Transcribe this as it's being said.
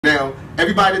Now,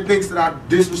 everybody that thinks that I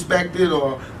disrespected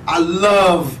or I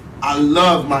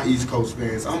love my East Coast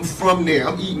fans. I'm from there.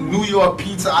 I'm eating New York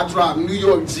pizza. I drive New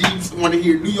York Jeeps. Want to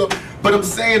hear New York. But I'm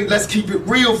saying, let's keep it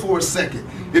real for a second.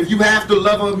 If you have the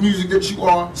love of music that you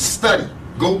are, study.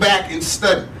 Go back and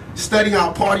study. Study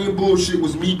how Party and Bullshit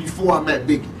was me before I met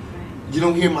Biggie. You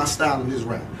don't hear my style in this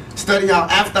rap. Study how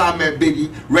after I met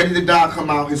Biggie, Ready to Die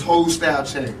come out, his whole style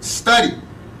changed. Study.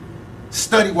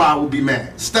 Study why I would be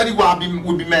mad. Study why I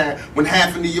would be mad when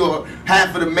half of New York,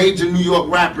 half of the major New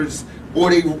York rappers, or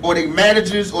they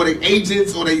managers, or they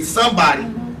agents, or they somebody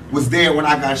was there when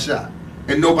I got shot,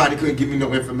 and nobody couldn't give me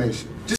no information.